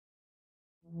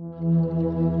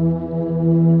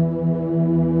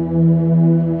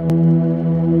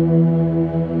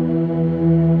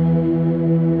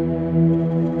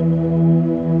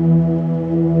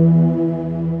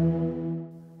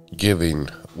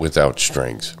without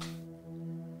strings.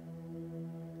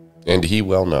 And he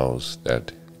well knows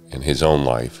that in his own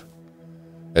life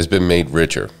has been made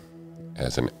richer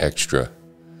as an extra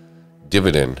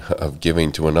dividend of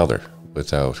giving to another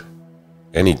without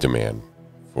any demand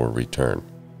for return,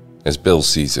 as Bill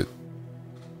sees it,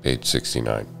 page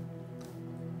 69.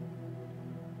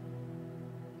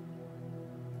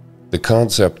 The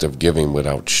concept of giving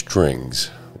without strings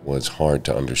was hard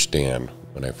to understand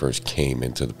when I first came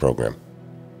into the program.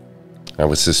 I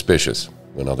was suspicious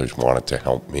when others wanted to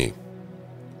help me.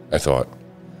 I thought,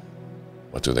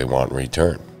 what do they want in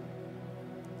return?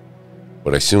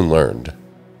 But I soon learned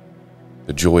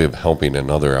the joy of helping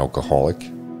another alcoholic,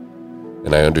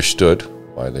 and I understood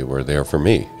why they were there for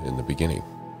me in the beginning.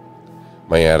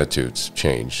 My attitudes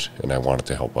changed, and I wanted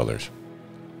to help others.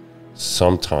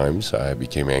 Sometimes I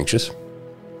became anxious,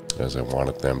 as I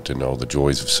wanted them to know the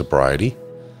joys of sobriety,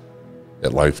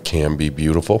 that life can be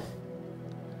beautiful.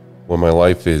 When my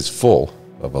life is full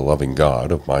of a loving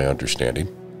God of my understanding,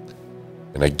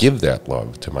 and I give that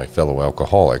love to my fellow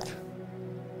alcoholic,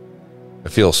 I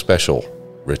feel a special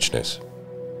richness,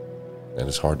 and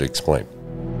it's hard to explain.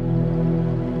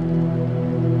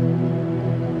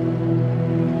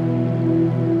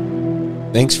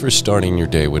 Thanks for starting your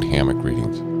day with Hammock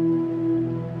readings,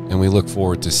 and we look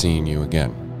forward to seeing you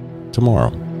again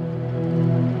tomorrow.